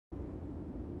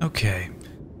Okay,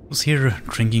 I was here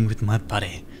drinking with my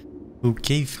buddy, who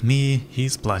gave me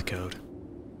his blood code.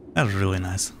 That was really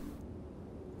nice.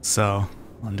 So,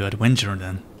 on the adventure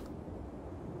then.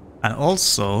 And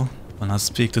also, when I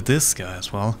speak to this guy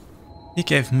as well, he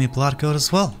gave me blood code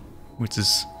as well, which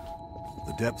is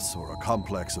The depths are a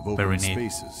complex of open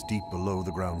spaces deep below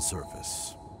the ground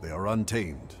surface. They are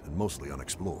untamed and mostly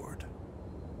unexplored.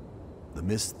 The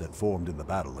mist that formed in the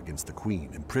battle against the Queen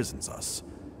imprisons us.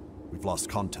 We've lost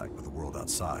contact with the world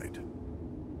outside.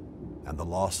 And the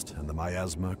Lost and the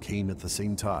Miasma came at the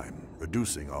same time,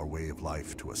 reducing our way of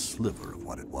life to a sliver of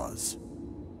what it was.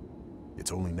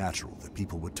 It's only natural that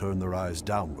people would turn their eyes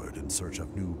downward in search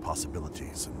of new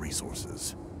possibilities and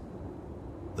resources.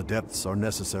 The depths are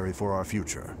necessary for our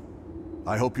future.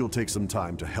 I hope you'll take some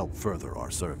time to help further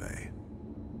our survey.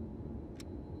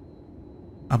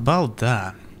 about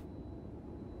that.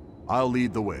 I'll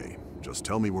lead the way. Just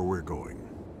tell me where we're going.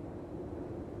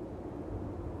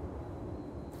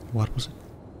 What was it?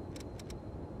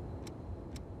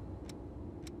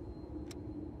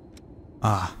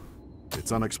 Ah.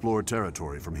 It's unexplored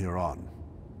territory from here on.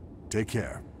 Take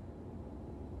care.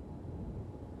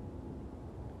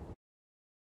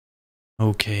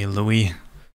 Okay, Louis.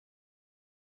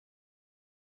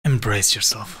 Embrace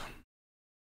yourself.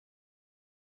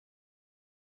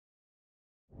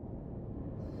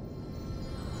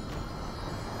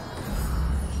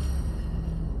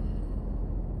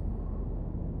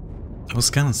 I was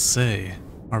gonna say,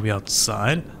 are we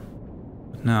outside?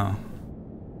 But no.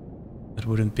 That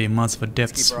wouldn't be much of a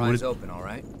depth. Let's keep our eyes open, all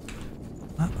right?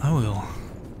 I will.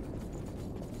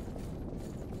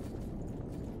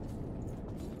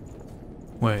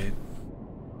 Wait.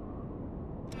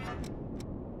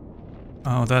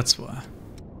 Oh, that's why.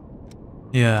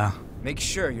 Yeah. Make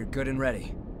sure you're good and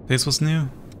ready. This was new.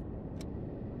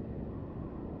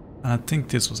 I think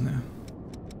this was new.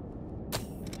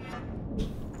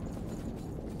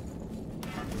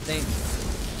 Thank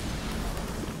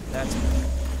you. That's it.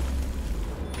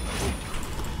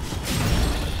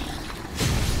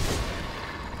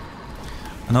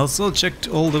 And I also checked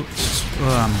all the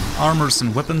armors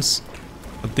and weapons,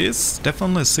 but this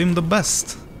definitely seemed the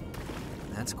best.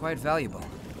 That's quite valuable.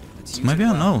 Let's So use maybe it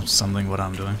I well. know something what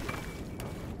I'm doing.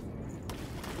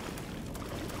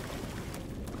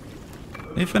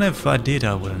 Even if I did,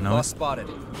 I wouldn't know Boss it. spotted.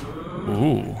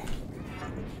 Ooh.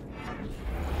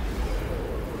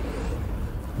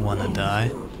 Wanna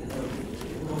die?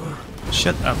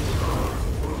 Shut up.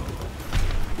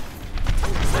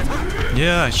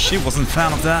 Yeah, she wasn't a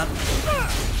fan of that.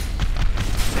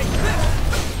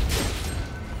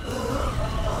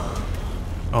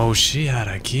 Oh, she had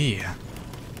a key.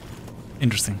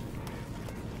 Interesting.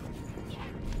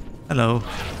 Hello.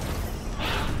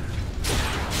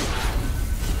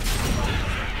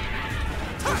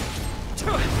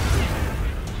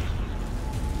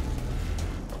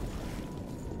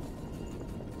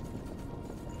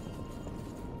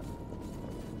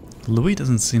 Louis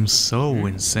doesn't seem so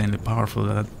insanely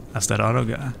powerful as that other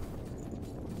guy.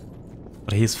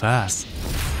 But he's fast.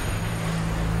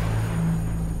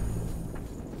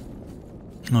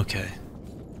 Okay.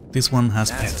 This one has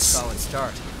That's a pets. solid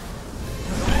start.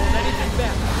 Don't hold anything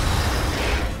back.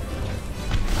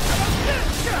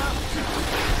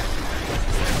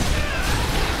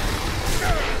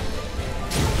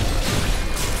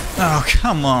 Oh,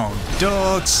 come on,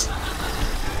 dogs!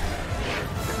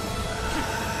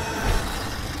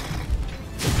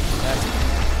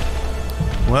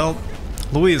 Well,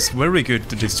 Louis is very good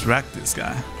to distract this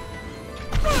guy.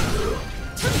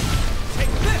 Take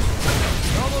this!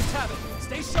 You almost have it.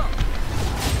 Stay sharp.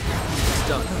 It's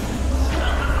done.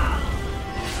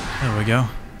 There we go.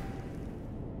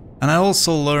 And I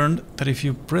also learned that if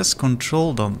you press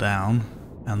Control down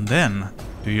and then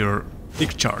do your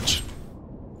big charge,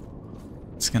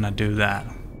 it's gonna do that.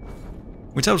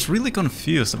 Which I was really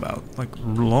confused about, like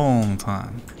long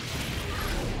time.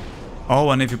 Oh,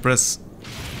 and if you press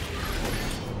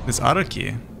this other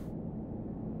key,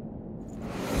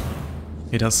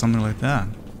 it does something like that.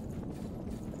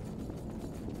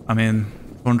 I mean,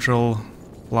 Control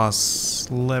plus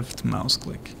left mouse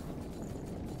click.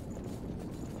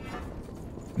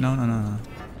 No.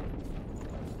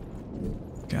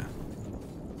 Okay.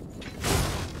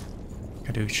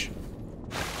 Kadoosh.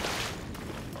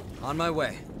 On my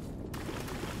way.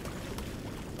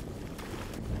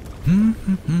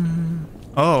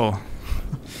 Oh,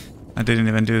 I didn't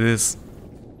even do this.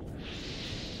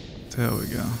 There we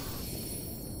go.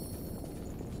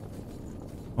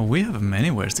 Oh, we have many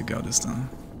ways to go this time.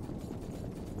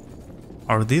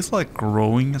 Are these like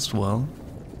growing as well?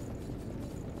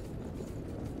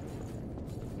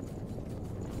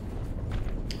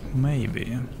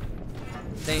 maybe.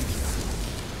 Thank you.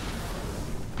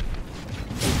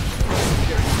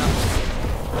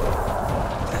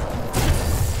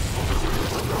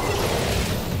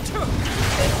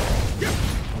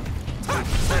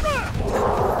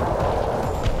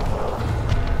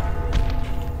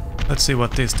 Let's see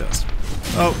what this does.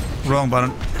 Oh, wrong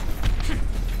button.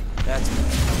 That's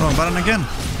Wrong button again.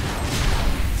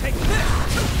 take this.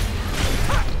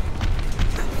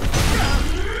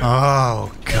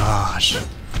 Oh gosh.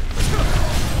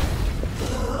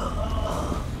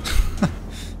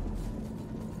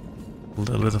 A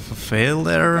little bit of a fail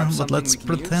there, Got but something let's we can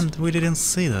pretend we didn't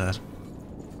see that.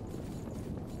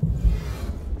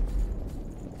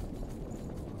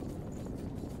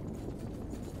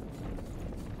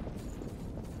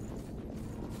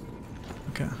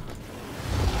 Okay.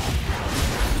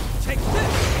 Take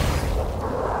this.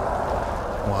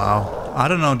 Wow. I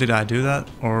don't know, did I do that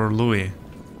or Louis?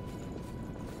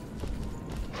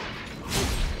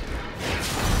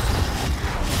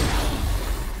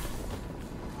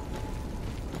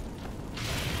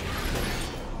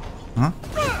 Huh?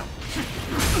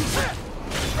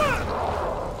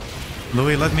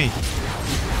 Louis, let me.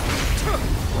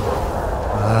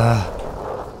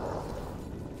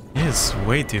 He's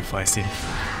way too feisty.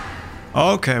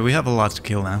 Okay, we have a lot to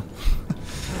kill now.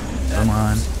 Come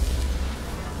on.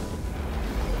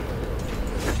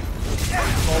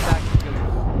 Fall back.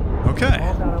 Okay.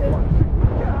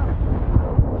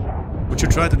 Would you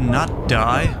try to not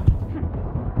die?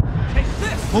 Take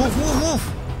this. Move, move, move!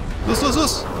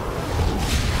 Loose!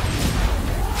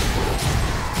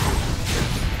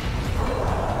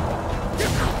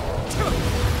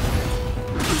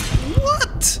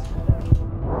 What?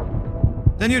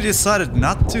 Then you decided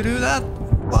not to do that?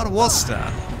 What was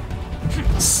that?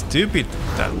 Stupid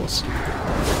that was.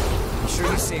 I'm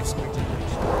sure you saved some regeneration.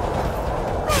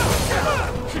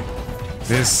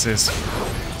 This is...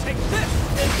 Take this.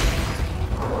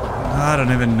 I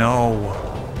don't even know.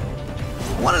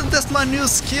 What if that's my new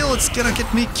skill? It's gonna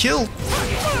get me killed.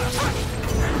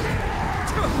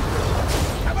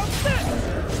 How about this?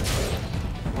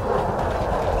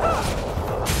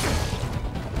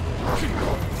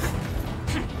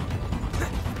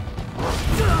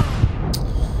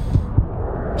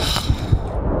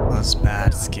 That's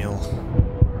bad skill.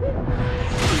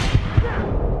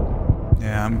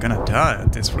 Yeah, I'm gonna die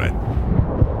at this rate.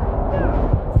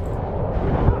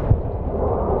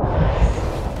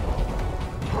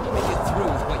 Make it through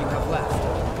with what you have left.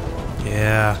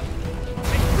 Yeah.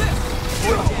 Take this.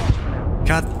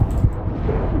 God.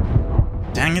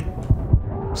 Dang it.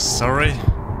 Sorry.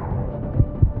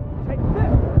 Take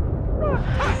this.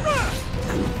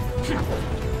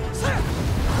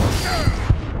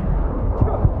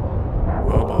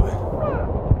 Oh boy.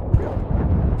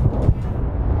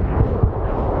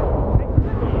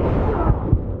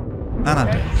 And I'm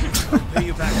dead. Pay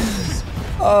you back with this.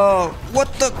 Oh,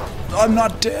 what the? I'm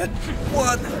not dead.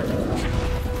 What?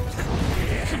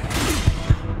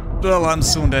 Well, I'm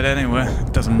soon dead anyway.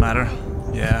 It doesn't matter.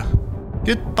 Yeah.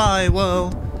 Goodbye,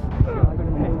 world.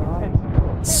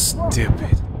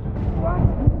 Stupid.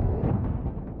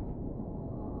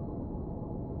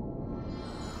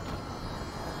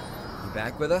 You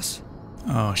back with us?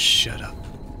 Oh, shut up.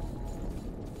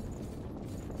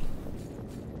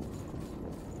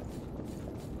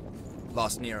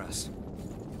 Lost near us.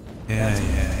 Yeah. You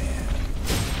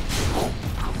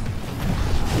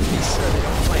sure they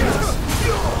don't find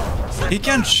us? He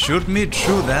can shoot me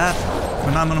through that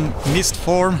when I'm in mist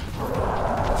form.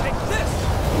 Take this.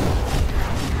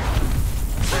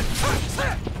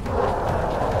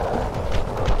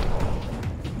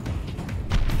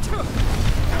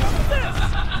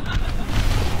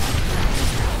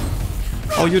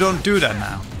 Oh, you don't do that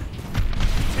now.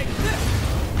 Take this.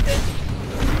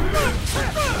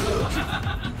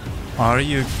 Are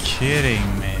you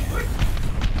kidding me?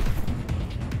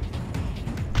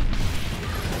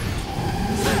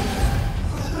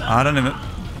 I don't even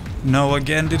know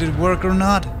again, did it work or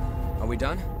not? Are we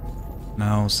done?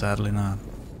 No, sadly not.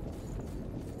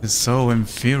 It's so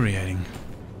infuriating.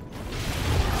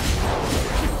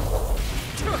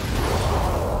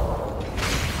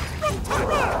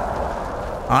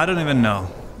 I don't even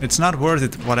know. It's not worth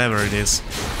it, whatever it is.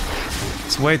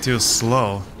 It's way too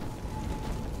slow.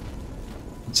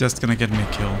 It's just gonna get me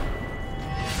killed.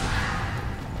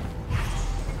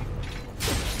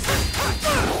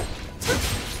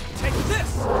 Take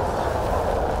this.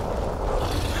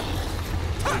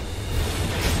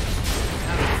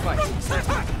 Have a fight.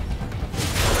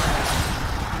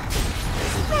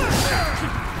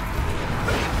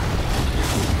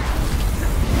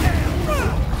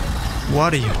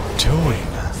 What are you doing?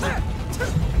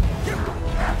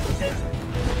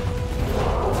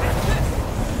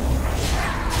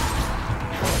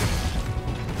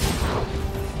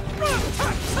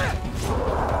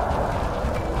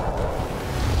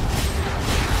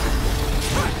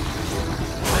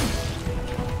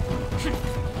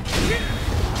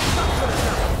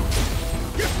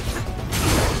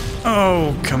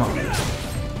 Oh, come on.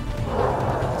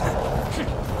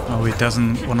 Oh, he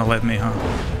doesn't want to let me, huh?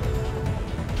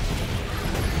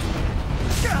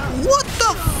 What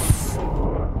the f—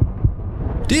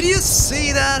 Did you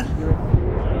see that?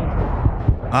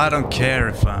 I don't care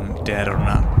if I'm dead or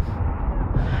not.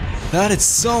 That is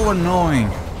so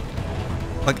annoying.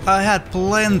 Like, I had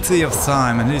plenty of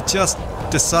time and he just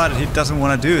decided he doesn't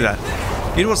want to do that.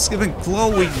 It was even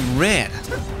glowing red,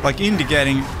 like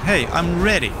indicating, hey, I'm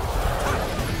ready.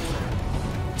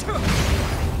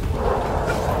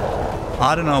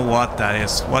 I don't know what that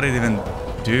is, what it even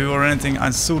do or anything,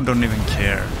 I soon don't even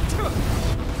care.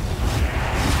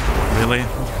 Really?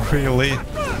 Really?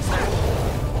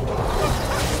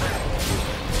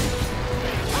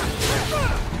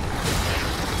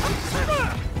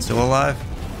 Still alive?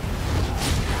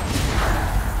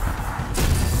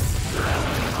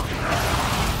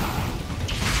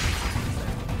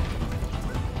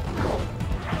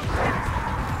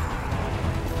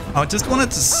 I just wanted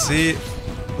to see,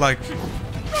 like...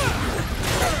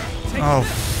 Oh,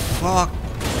 fuck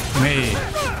me.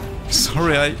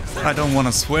 Sorry, I don't want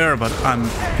to swear, but I'm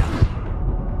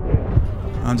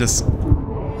just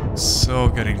so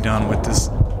getting done with this.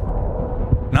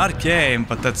 Not game,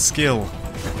 but that skill.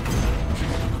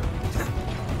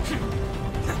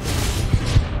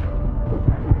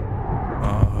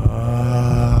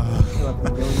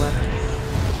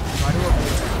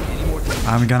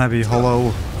 I'm gonna be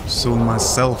hollow soon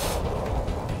myself.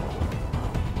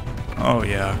 Oh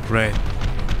yeah, great.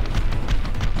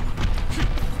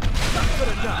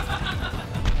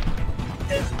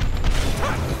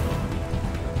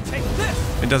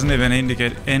 It doesn't even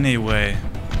indicate any way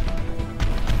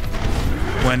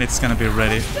when it's gonna be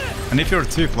ready. And if you're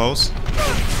too close...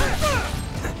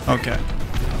 Okay.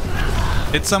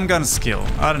 It's some kind of skill,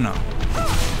 I don't know.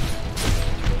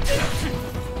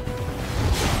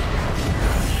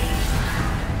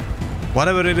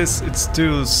 Whatever it is, it's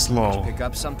too slow. Pick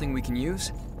up something we can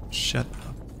use? Shut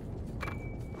up.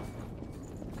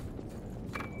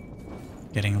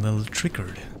 Getting a little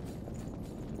triggered.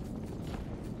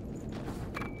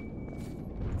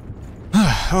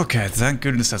 Okay, thank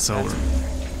goodness that's over.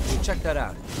 Check that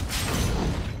out.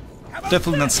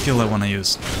 Definitely not skill I want to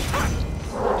use.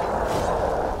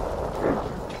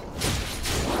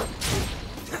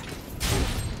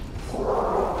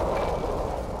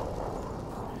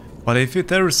 But if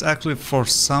there is actually for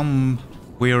some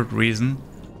weird reason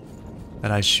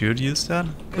that I should use that,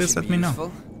 please let me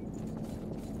know.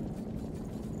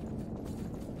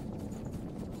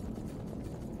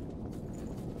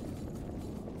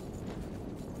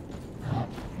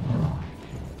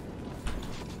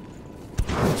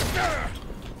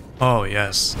 Oh,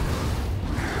 yes.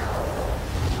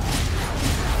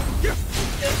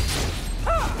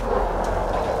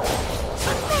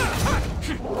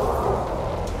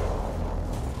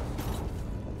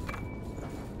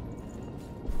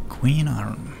 Queen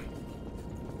arm.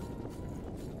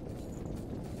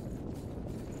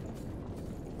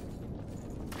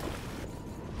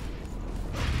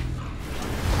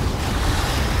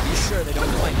 You sure they don't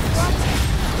flank us?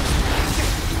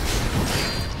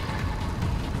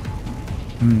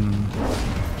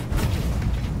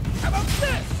 How about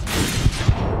this?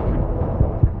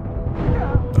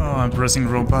 Oh, I'm pressing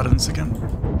wrong buttons again.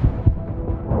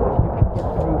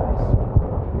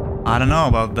 I don't know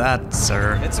about that,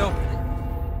 sir. It's open.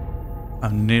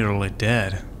 I'm nearly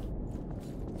dead.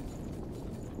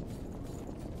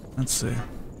 Let's see.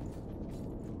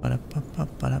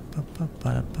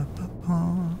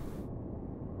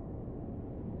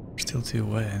 Still two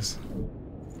ways.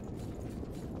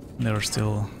 There are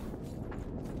still...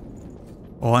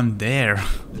 Oh, I'm there.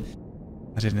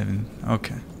 I didn't even...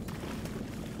 Okay.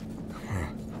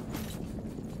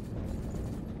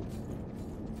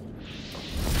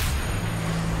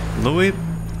 Louis,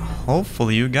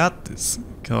 hopefully you got this,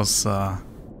 because I'm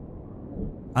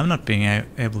not being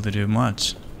able to do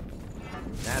much.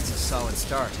 That's a solid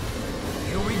start.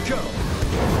 Here we go.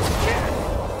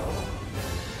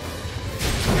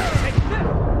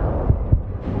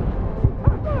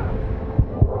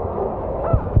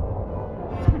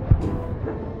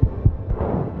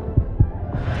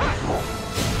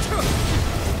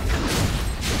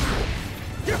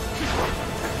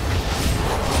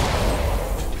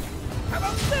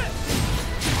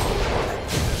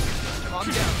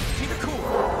 Calm down. Keep it cool.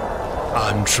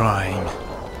 I'm trying.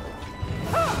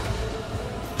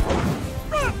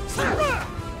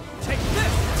 Take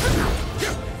this.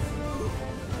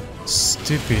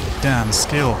 Stupid damn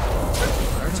skill.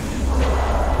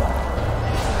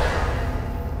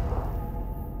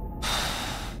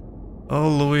 Oh,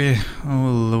 Louis. Oh,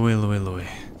 Louis.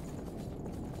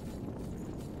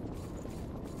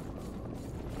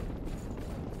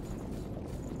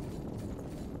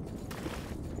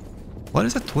 What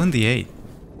is a 28?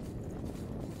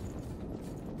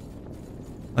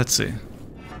 Let's see.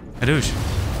 Adouche.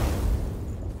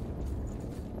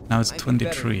 Now it's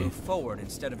 23. Move forward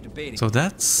instead of debating. So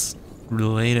that's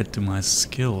related to my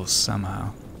skills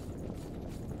somehow.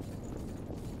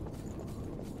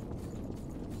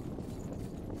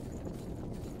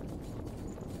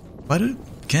 Why do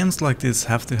games like this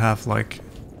have to have like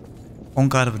one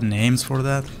kind of names for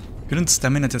that? Couldn't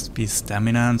stamina just be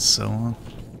stamina and so on?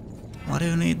 Why do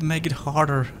you need to make it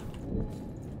harder?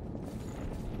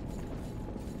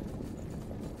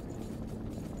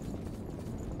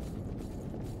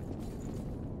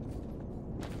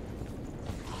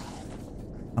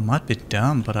 I might be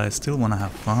dumb, but I still want to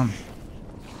have fun.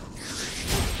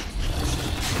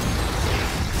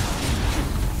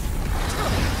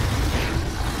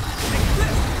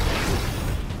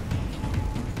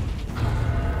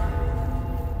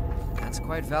 That's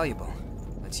quite valuable.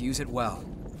 Let's use it well.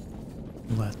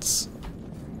 Let's.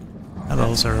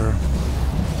 Hello, sir.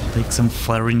 Take some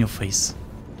fire in your face.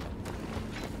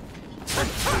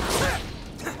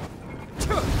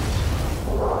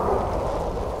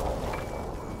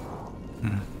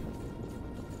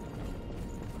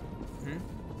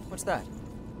 What's that?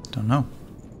 Don't know.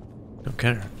 Don't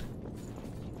care.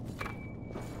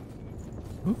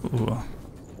 Ooh.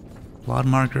 Blood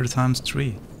marker times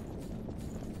 3.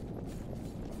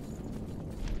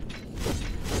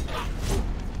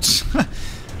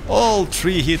 All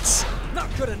 3 hits. Not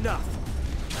good enough.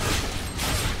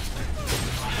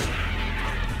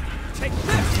 Take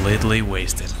this. Completely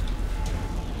wasted.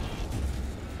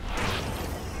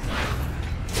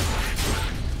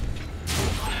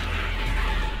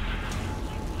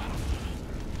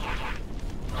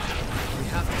 We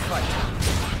have to fight.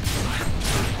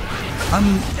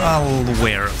 I'm all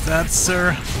aware of that,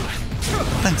 sir.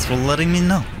 Thanks for letting me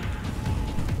know.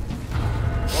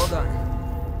 Well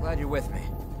done. Glad you're with me.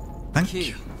 Thank Key.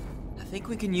 you. I think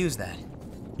we can use that.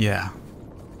 Yeah.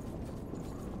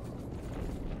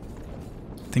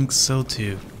 Think so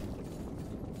too.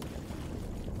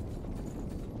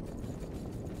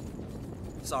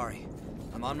 Sorry.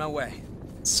 I'm on my way.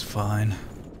 It's fine.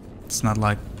 It's not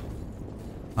like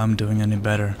I'm doing any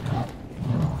better.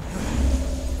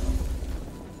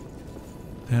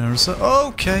 There's a...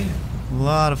 Okay. A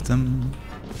lot of them.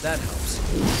 That helps.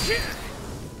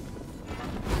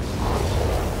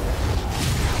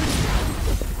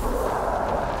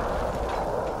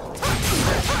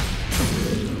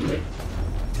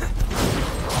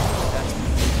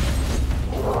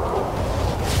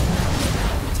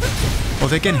 Oh,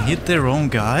 they can hit their own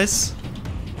guys?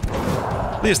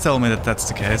 Please tell me that that's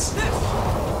the case.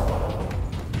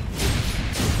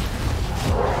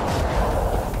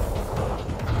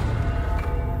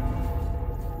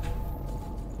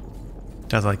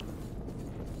 That's like...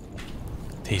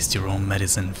 Taste your own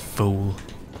medicine, fool.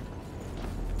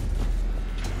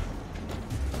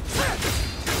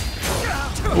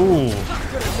 Ooh.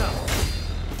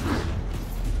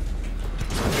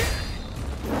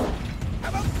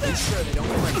 Sure they don't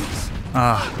break us.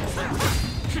 Ah.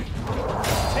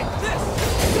 Take this.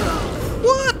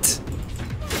 What?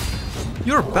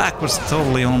 Your back was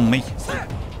totally on me.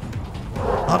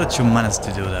 How did you manage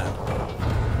to do that?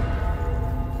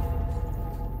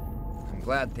 I'm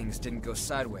glad things didn't go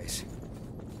sideways.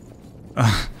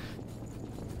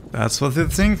 That's what you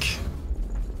think?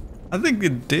 I think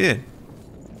it did.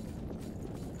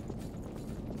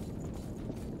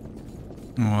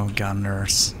 Oh,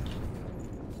 gunners.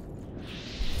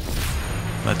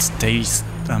 Let's teach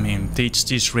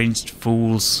these ranged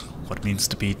fools what it means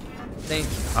to be, Thank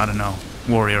you. I don't know,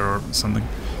 warrior or something.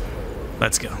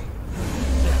 Let's go.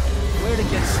 Where to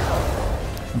get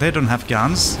started? They don't have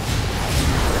guns.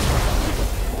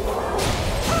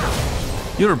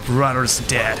 Your brother's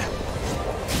dead.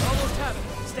 Almost have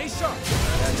it. Stay sharp.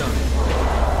 That's done.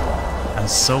 And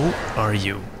so are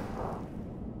you.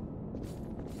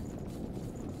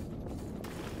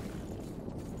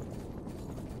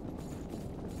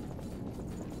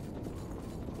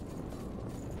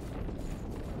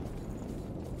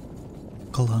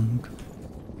 Clunk.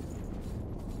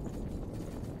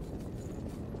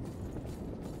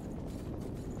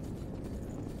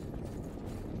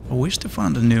 I wish to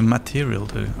find a new material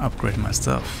to upgrade my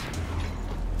stuff.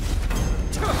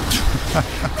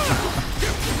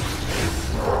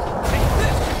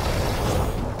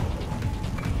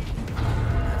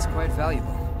 That's quite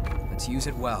valuable. Let's use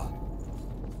it well.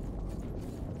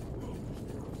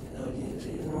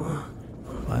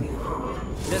 What?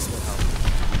 This will help.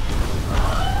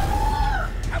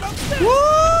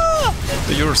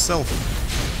 Woo! To yourself.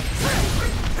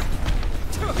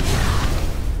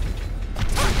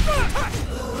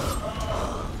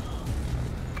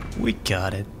 We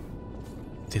got it.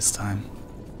 This time.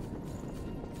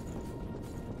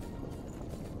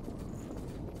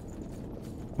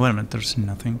 Wait a minute, there's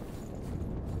nothing.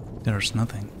 There's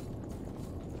nothing.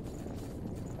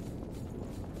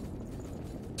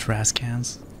 Trash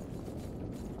cans.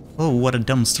 Oh, what a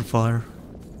dumpster fire.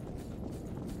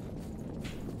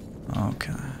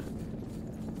 Okay.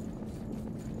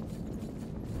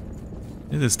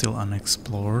 It is still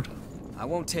unexplored. I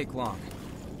won't take long.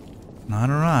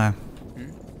 Neither I.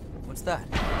 What's that?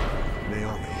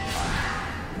 Naomi.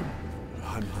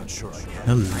 I'm not sure I can.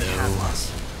 Hello.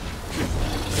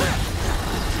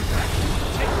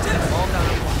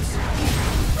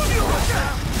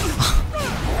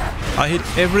 I hit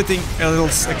everything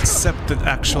else except the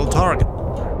actual target.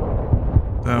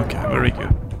 Okay, very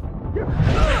good.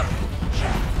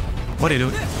 What are you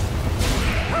doing?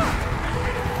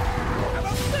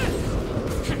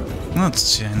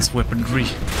 Let's change weaponry.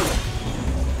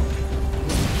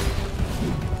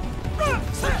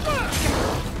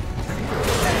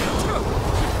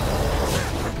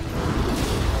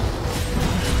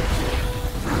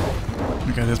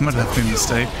 Okay, this might have been a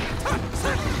mistake.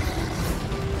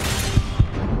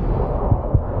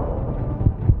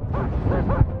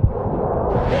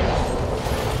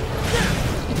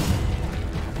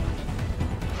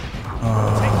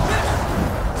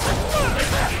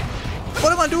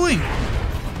 What am I doing?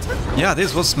 Yeah,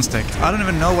 this was a mistake. I don't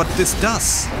even know what this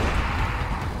does.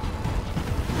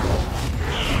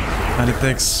 And it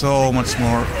takes so much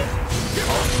more.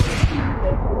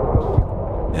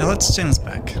 Yeah, let's change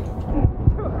back.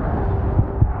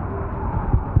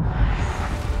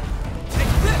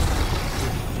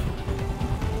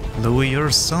 Louis, you're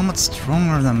so much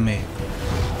stronger than me.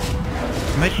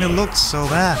 You make me look so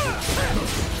bad.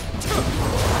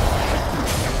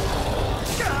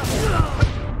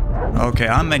 Okay,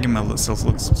 I'm making myself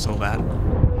look so bad.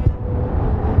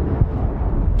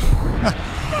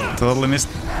 Totally missed.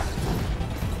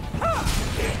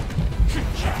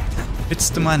 It's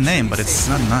to my name, but it's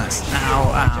not nice.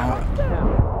 Ow, ow.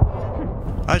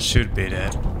 I should be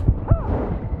dead.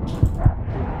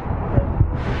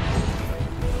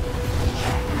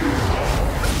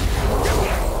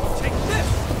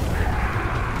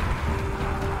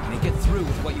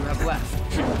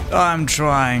 I'm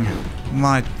trying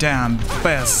my damn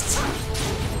best.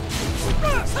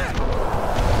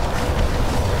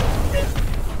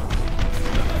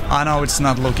 I know it's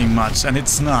not looking much, and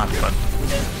it's not, but...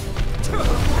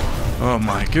 Oh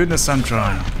my goodness, I'm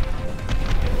trying.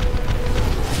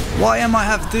 Why am I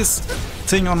have this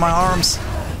thing on my arms?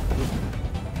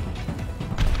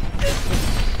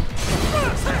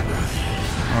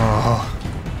 Oh.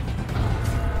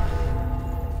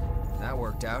 That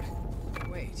worked out.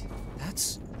 Wait,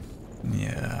 that's...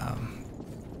 Yeah.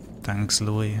 Thanks,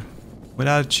 Louis.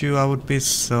 Without you, I would be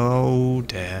so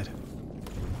dead.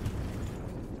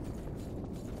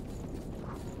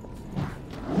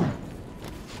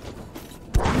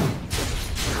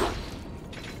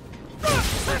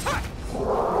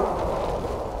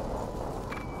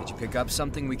 Did you pick up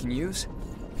something we can use?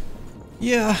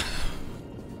 Yeah.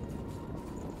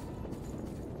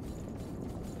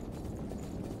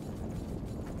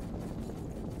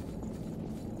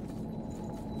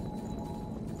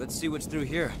 Let's see what's through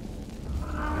here.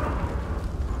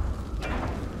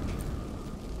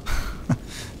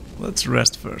 Let's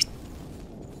rest first.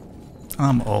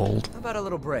 I'm old. How about a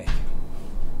little break?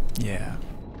 Yeah.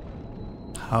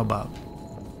 How about?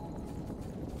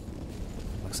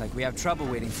 Looks like we have trouble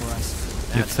waiting for us.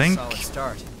 That's You think? a solid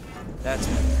start. That's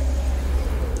it.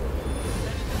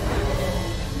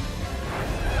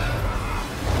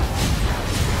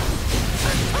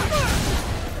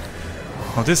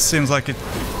 Oh, this seems like it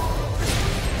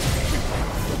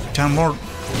can more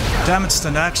damage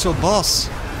than the actual boss.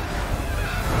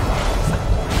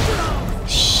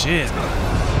 Shit.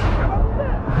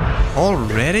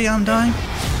 Already I'm dying?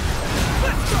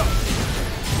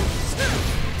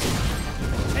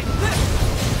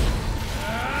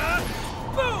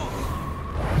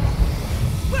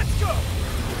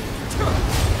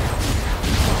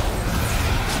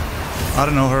 I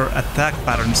don't know her attack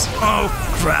patterns. Oh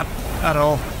crap, at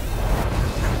all.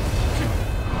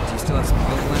 still have some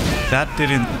healing left? That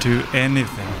didn't do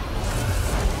anything.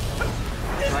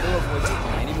 Try to avoid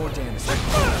taking any more damage.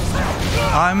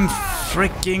 I'm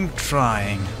freaking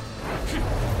trying.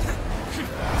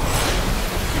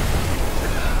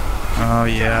 Oh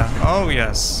yeah. Oh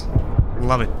yes.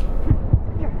 Love it.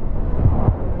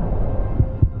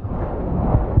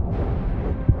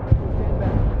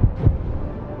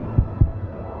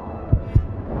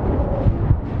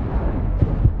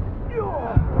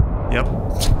 Yep.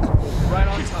 Right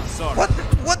on top, sorry.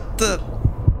 What the?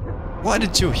 Why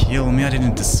did you heal me? I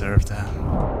didn't deserve that.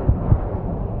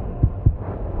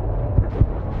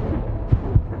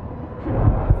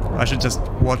 I should just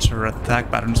watch her attack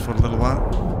patterns for a little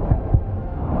while.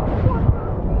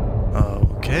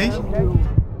 Okay.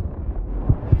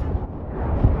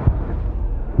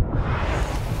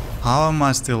 How am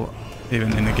I still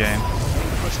even in the game?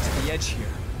 Push to the edge here.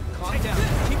 Calm down.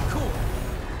 Keep cool.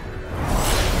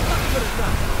 Not good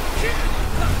enough.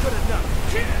 Not good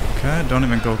enough. Okay, don't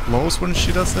even go close when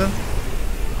she does that.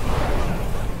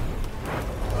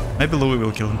 Maybe Louis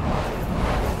will kill him.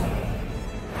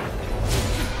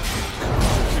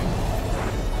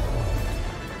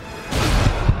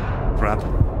 Crap.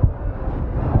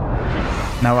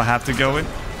 Now I have to go in.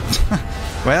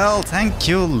 Well, thank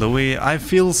you, Louis. I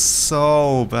feel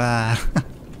so bad.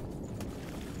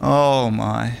 Oh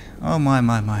my. Oh my.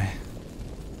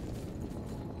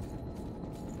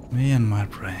 Me and my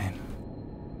brain.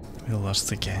 We lost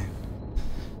the game.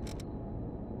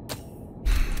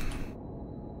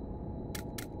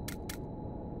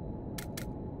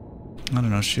 I don't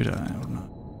know, should I or not?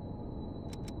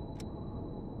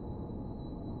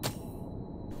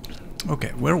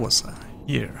 Okay, where was I?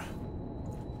 Here.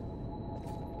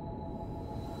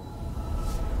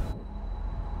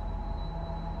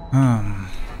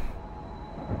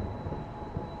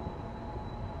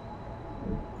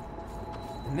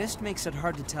 The mist makes it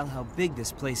hard to tell how big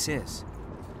this place is.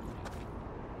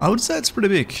 I would say it's pretty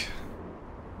big.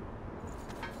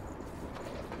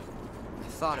 I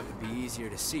thought it would be easier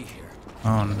to see here.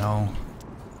 Oh no.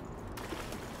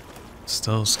 It's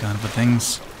those kind of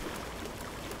things.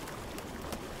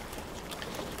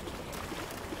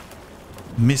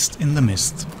 Mist in the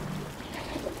mist.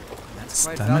 That's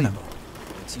quite Stamina. valuable.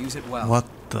 Let's use it well. What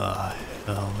the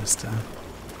hell is that?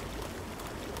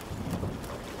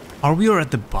 Are we at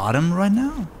the bottom right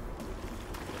now?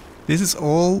 This is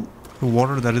all the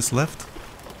water that is left?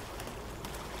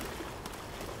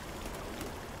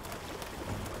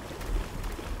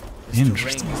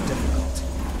 Interesting. Terrain is difficult.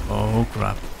 Oh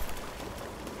crap.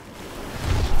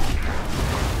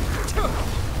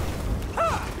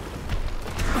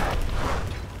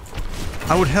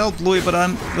 I would help Louis, but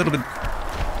I'm a little bit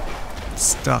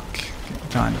stuck,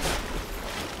 kind of.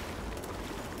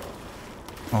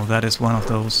 Oh, that is one of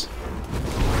those.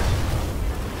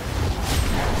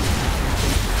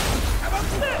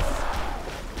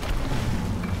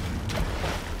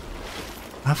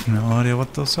 I have no idea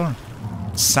what those are.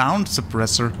 Sound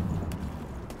suppressor.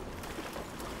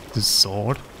 The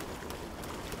sword.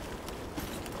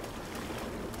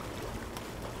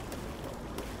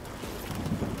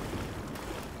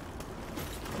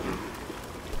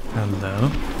 Hello.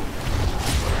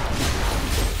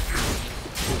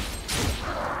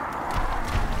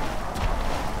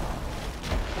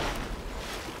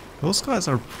 Those guys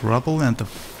are probably not a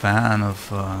fan of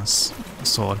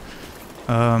sword.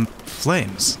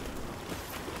 Flames.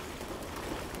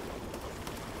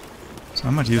 So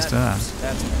I might use that.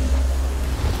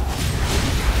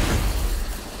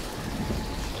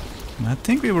 I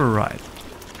think we were right.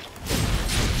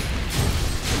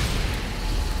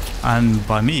 And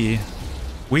by me,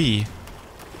 we.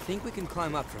 Think we can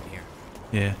climb up from here?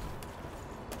 Yeah.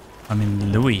 I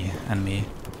mean Louis and me.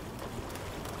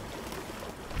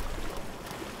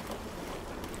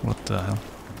 What the hell?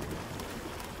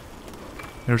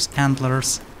 There's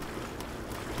antlers.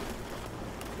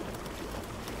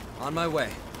 On my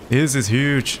way. This is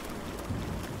huge.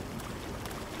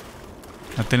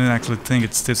 I didn't actually think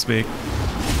it's this big.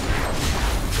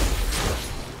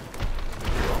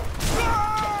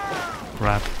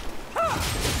 Crap.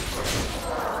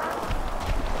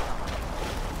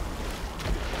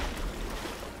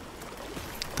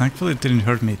 Thankfully it didn't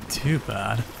hurt me too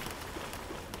bad.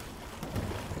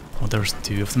 Oh, there's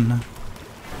two of them now.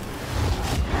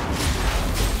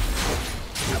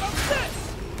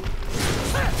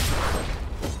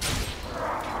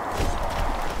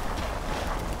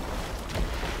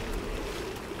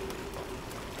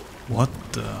 What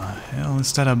the hell?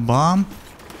 Is that a bomb?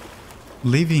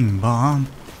 Living bomb?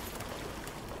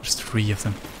 There's three of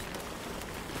them.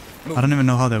 I don't even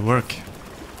know how they work.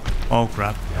 Oh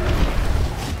crap.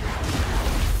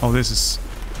 Oh, this is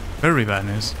very bad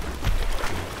news.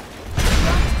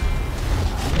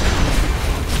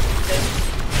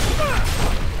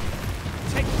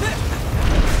 Take this.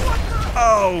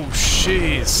 Oh,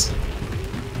 jeez.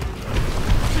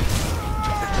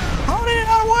 How did it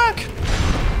not work?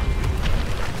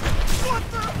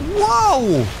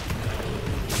 Whoa!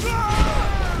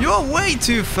 You're way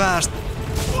too fast.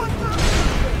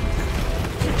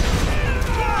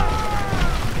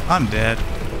 I'm dead.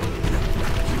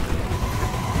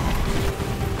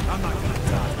 I'm not gonna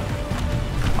die.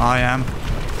 I am.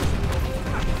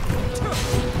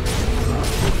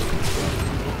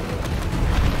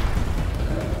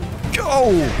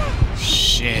 Go!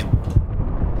 Shit.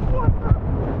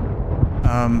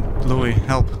 Louis,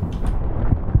 help.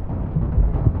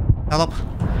 Help.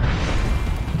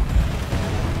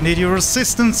 Need your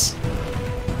assistance.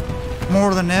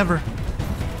 More than ever.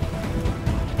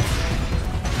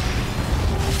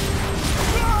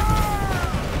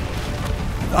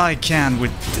 I can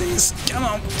with this. Come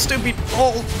on, stupid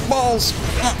balls.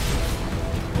 Come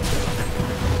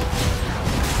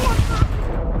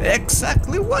on.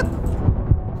 Exactly what?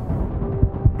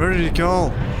 Where did it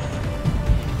go?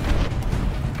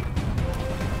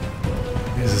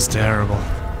 This is terrible.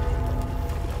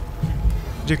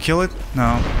 Did you kill it?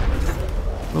 No.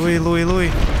 Louis.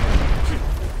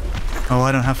 Oh,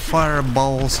 I don't have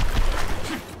fireballs.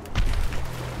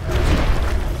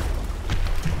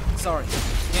 Sorry,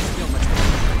 can't feel much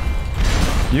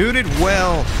more. You did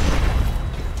well.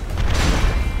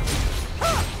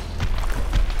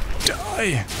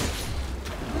 Die.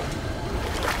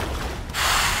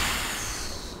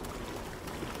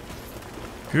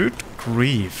 Good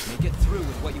grief. You'll get through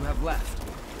with what you have left.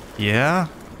 Yeah,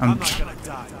 I'm not gonna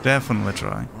die. definitely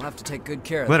trying. I'll have to take good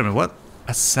care of Wait a minute, what?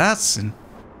 Assassin?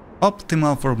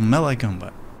 Optimal for melee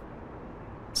combat.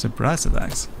 Surprise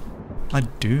attacks. I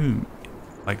do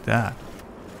like that.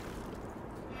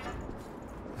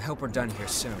 I hope we're done here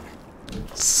soon.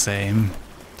 Same.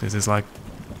 This is like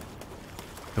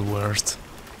the worst.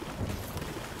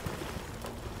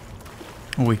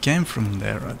 Oh, we came from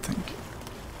there, I think.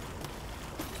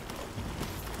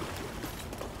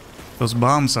 Those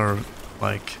bombs are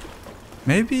like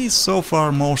maybe so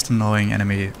far most annoying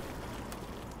enemy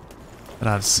that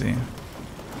I've seen.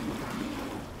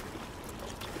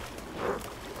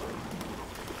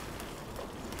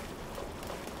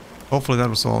 Hopefully that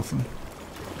was all of them.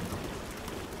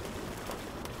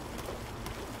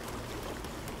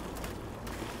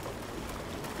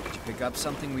 Did you pick up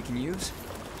something we can use?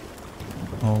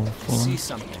 Hopefully. See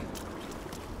something.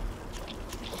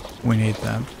 We need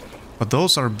that. But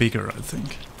those are bigger, I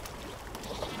think.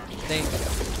 Thank you.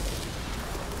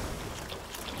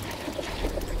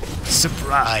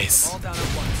 Surprise! All down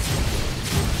at once.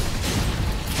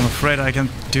 I'm afraid I can't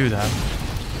do that.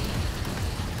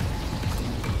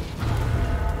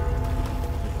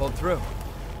 We pulled through.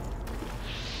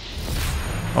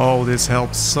 Oh, this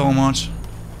helps so much.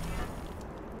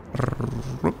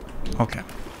 Okay.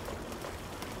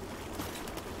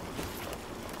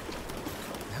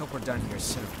 I hope we're done here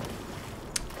soon.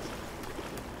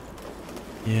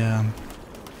 Yeah.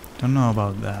 Don't know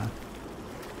about that.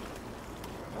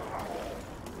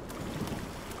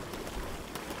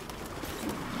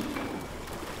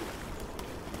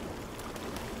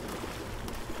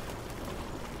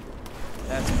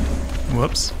 That's it.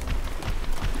 Whoops.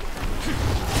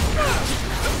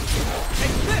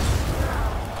 Take this!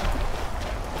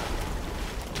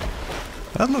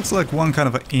 That looks like one kind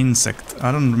of an insect.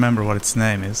 I don't remember what its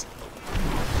name is.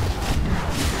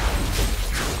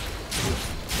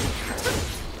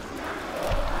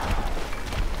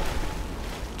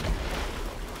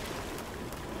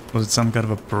 Was it some kind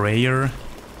of a prayer?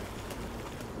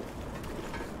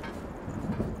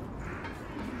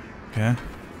 Okay.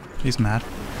 He's mad.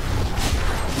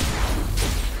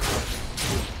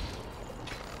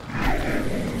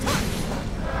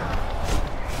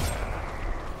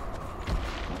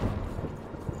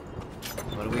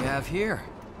 What do we have here?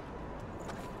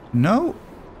 No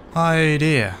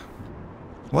idea.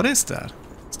 What is that?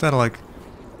 Is that like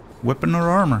weapon or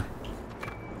armor?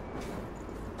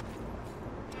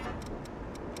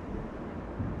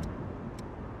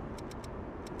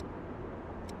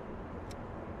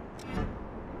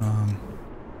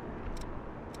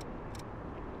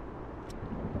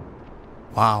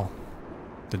 Wow.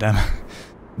 The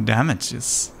damage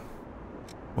is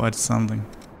quite something.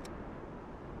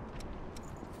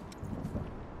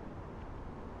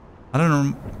 I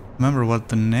don't remember what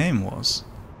the name was.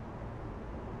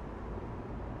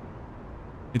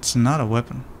 It's not a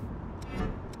weapon.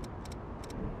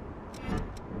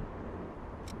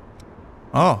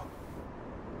 Oh.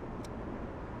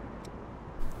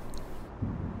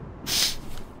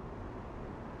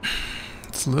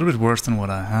 It's a little bit worse than what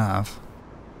I have.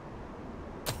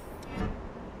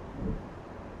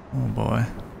 Oh boy.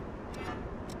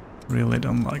 Really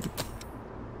don't like it.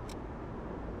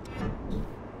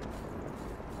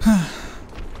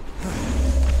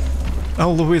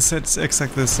 Oh, Louis said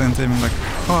exactly the same thing. I'm like,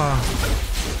 ah.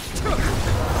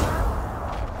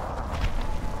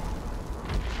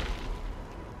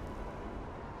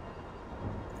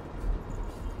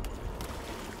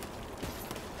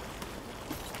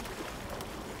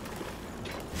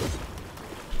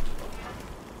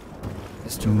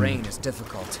 This terrain is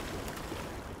difficult.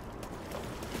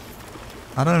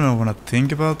 I don't know what I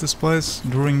think about this place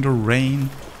during the rain.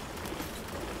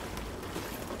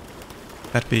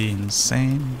 That'd be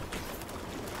insane.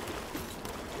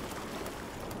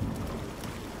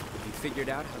 Have you figured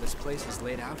out how this place is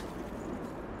laid out?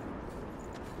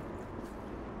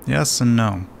 Yes and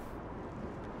no.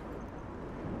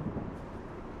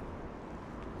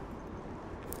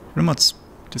 Pretty much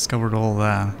discovered all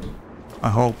that.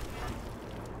 I hope.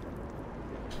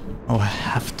 Oh, I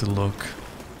have to look.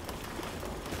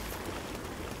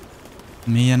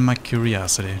 Me and my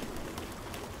curiosity.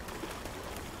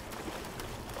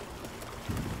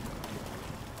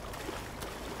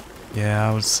 Yeah,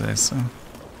 I would say so.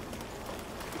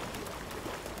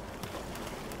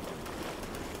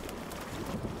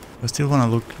 I still want to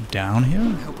look down here?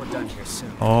 I hope we're done here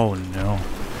soon. Oh no.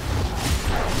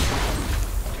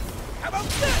 How about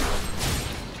this?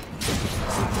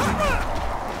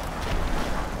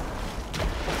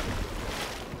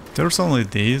 There's only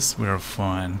these, we're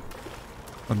fine.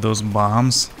 But those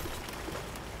bombs,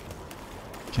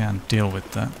 can't deal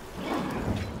with that.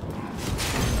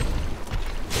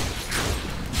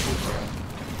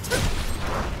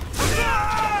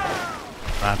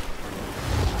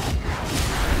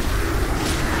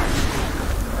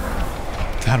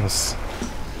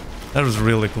 That was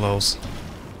really close.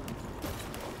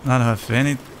 I don't have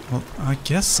any. Well, I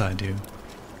guess I do.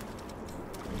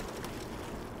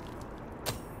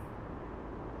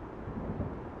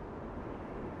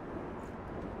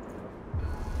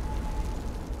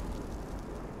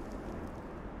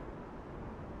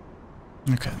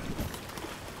 Okay.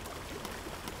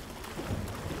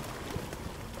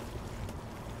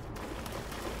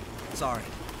 Sorry,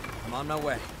 I'm on my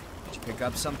way. Did you pick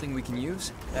up something we can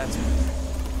use? That's it.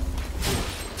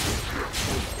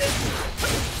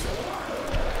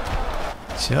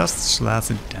 Just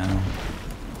slash it down.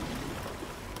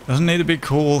 Doesn't need to be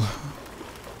cool,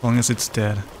 as long as it's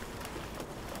dead.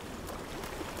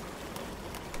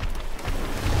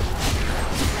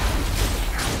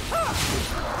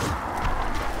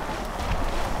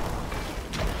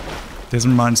 This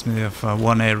reminds me of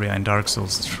one area in Dark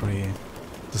Souls 3,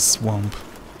 the swamp.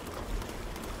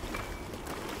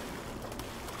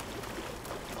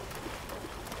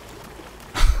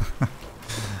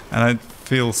 And it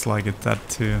feels like it that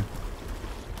too.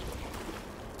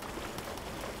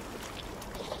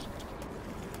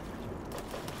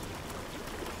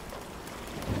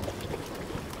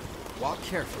 Walk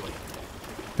carefully.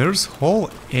 There's whole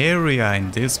area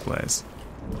in this place.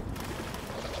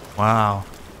 Wow.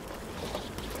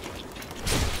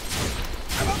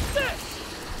 How about this?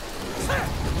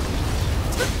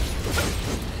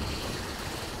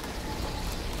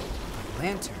 A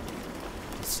lantern.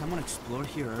 Did someone explore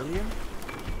here earlier?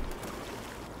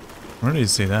 Where do you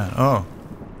see that? Oh.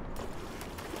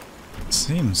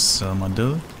 Seems so, my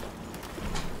dude.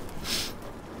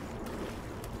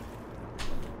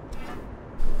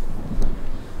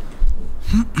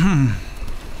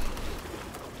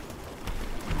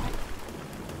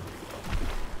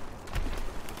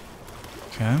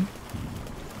 Okay.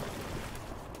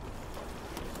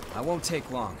 I won't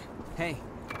take long. Hey,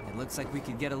 it looks like we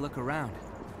could get a look around.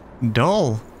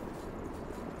 Dull.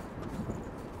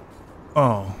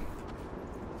 Oh.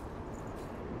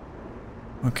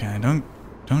 Okay, don't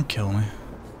kill me.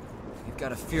 You've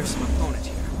got a fearsome opponent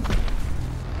here.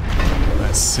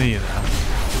 I see that.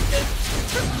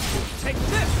 Take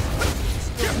this!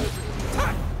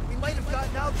 We might have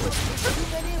gotten out, but there's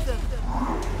too many of them.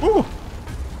 Ooh.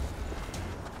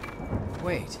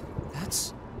 Wait,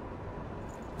 that's...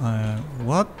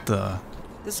 What the?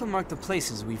 This will mark the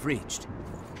places we've reached.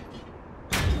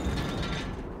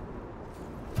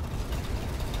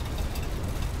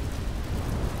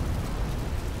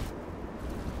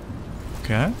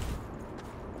 Okay.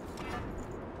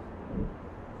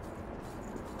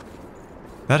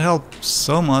 That helps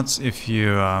so much if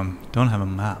you don't have a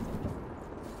map.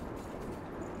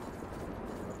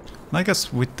 And I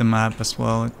guess with the map as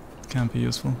well, it can be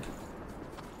useful.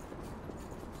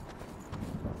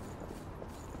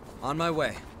 On my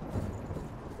way.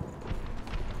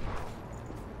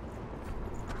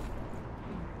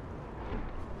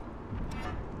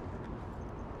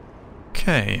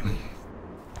 Okay.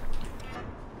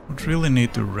 Would really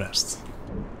need to rest.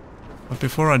 But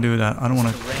before I do that, I don't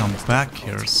want to come back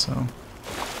here, so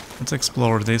let's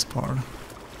explore this part.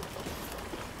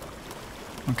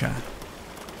 Okay.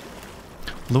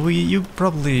 Louis, you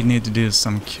probably need to do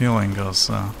some killing, cause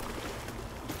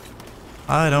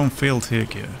I don't feel too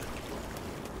good.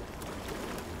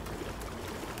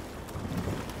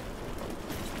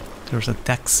 There's a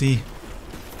taxi.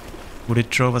 Would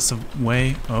it throw us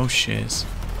away? Oh shiz.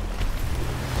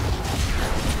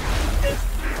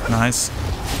 Nice.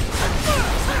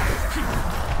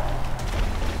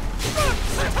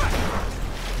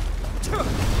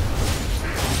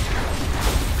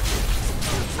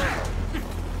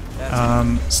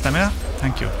 Stamina?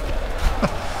 Thank you.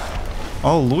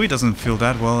 Oh, Louis doesn't feel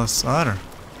that well as either.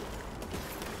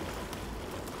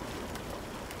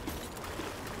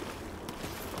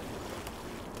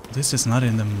 This is not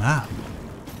in the map.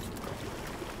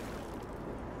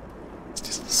 Is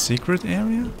this a secret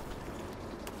area?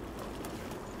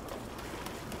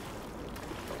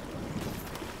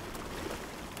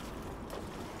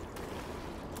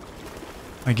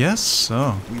 I guess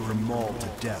so. We were mauled to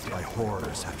death by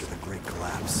horrors after the Great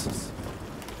Collapse.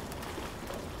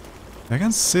 I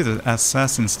can see that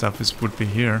assassin stuff would be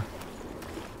here.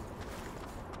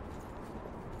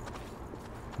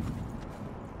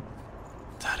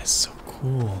 That is so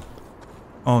cool.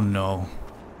 Oh no.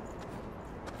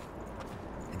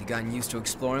 Have you gotten used to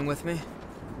exploring with me?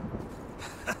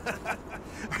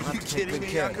 Are you kidding me,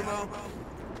 Yakumo?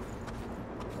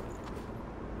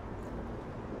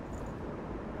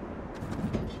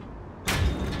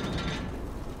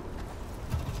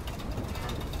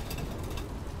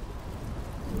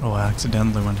 Oh, I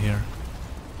accidentally went here.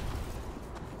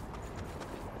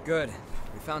 Good.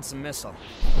 We found some missile.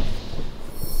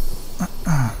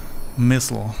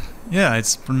 Missile. Yeah,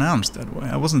 it's pronounced that way.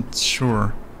 I wasn't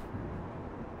sure.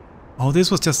 Oh, this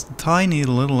was just a tiny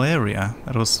little area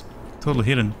that was totally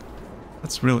hidden.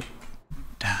 That's really...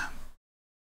 Damn.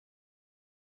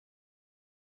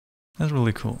 That's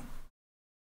really cool.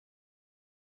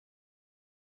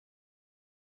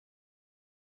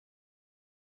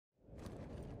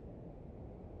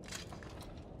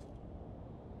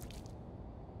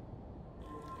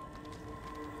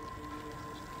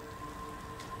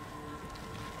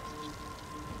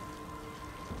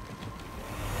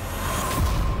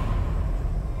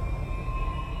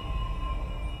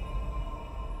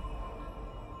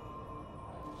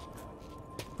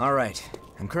 All right.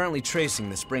 I'm currently tracing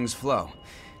the spring's flow.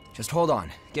 Just hold on.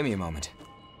 Give me a moment.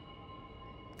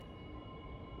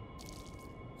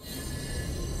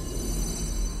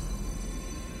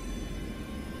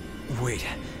 Wait,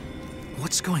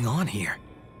 what's going on here?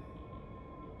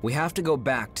 We have to go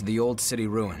back to the old city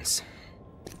ruins.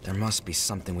 There must be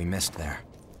something we missed there.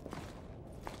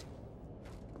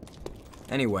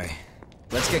 Anyway,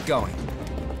 let's get going.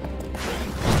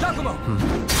 Yakumo!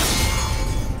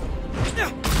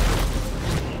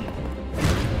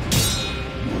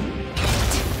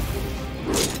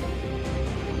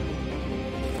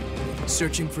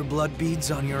 Searching for blood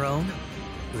beads on your own?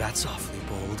 That's awfully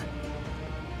bold.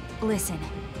 Listen,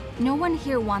 no one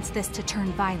here wants this to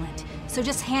turn violent, so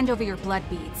just hand over your blood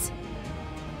beads.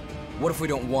 What if we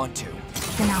don't want to?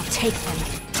 Then I'll take them.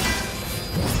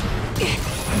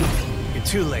 You're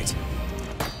too late.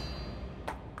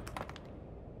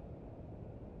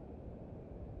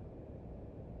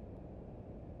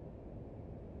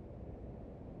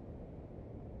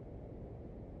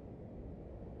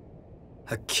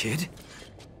 A kid?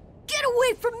 Get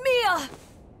away from Mia!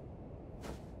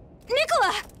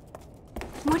 Nicola!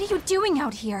 What are you doing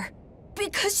out here?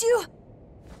 Because you...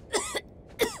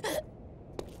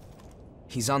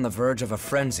 He's on the verge of a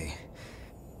frenzy.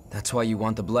 That's why you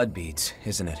want the blood beads,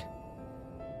 isn't it?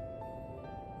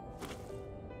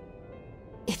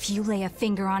 If you lay a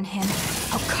finger on him,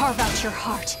 I'll carve out your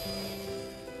heart.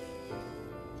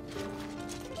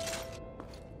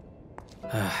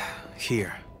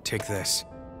 Here, take this.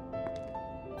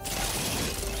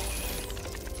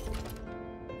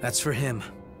 That's for him.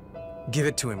 Give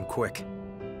it to him, quick.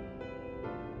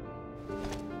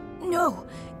 No,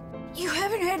 you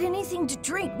haven't had anything to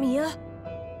drink, Mia.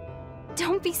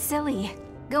 Don't be silly.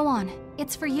 Go on,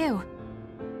 it's for you.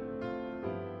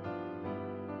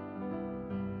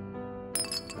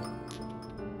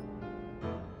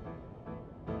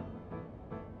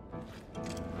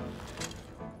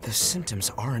 The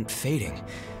symptoms aren't fading.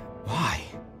 Why?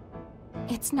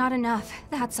 It's not enough,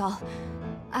 that's all.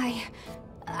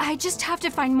 I just have to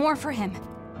find more for him.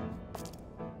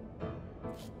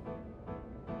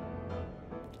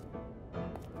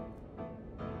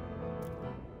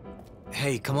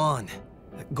 Hey, come on.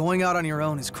 Going out on your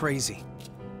own is crazy.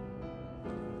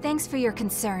 Thanks for your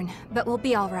concern, but we'll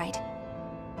be all right.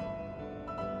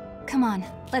 Come on,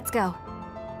 let's go.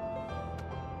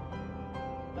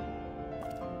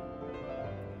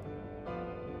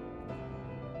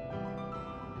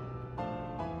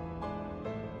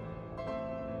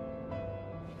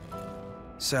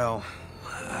 So,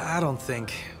 I don't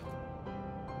think...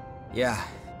 Yeah,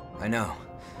 I know.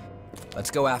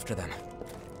 Let's go after them.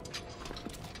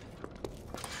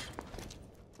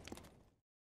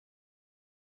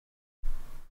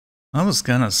 I was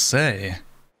gonna say,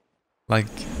 like,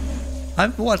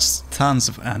 I've watched tons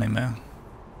of anime,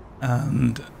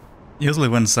 and usually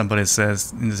when somebody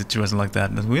says in a situation like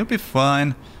that we'll be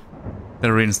fine,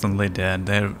 they're instantly dead.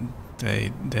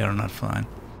 They are not fine.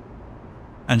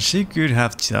 And she could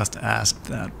have just asked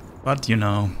that, but you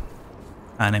know,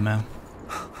 anime.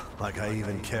 Like I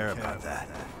even care about that.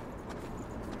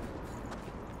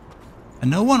 And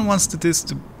no one wants this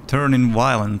to turn in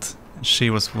violent.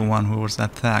 She was the one who was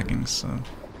attacking, so...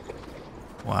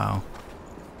 Wow.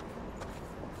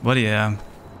 But yeah,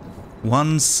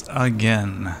 once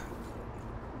again...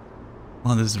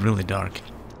 Oh, this is really dark.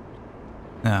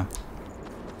 Yeah.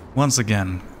 Once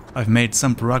again, I've made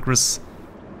some progress.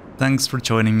 Thanks for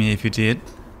joining me if you did.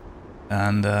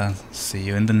 And see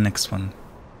you in the next one.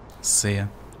 See ya.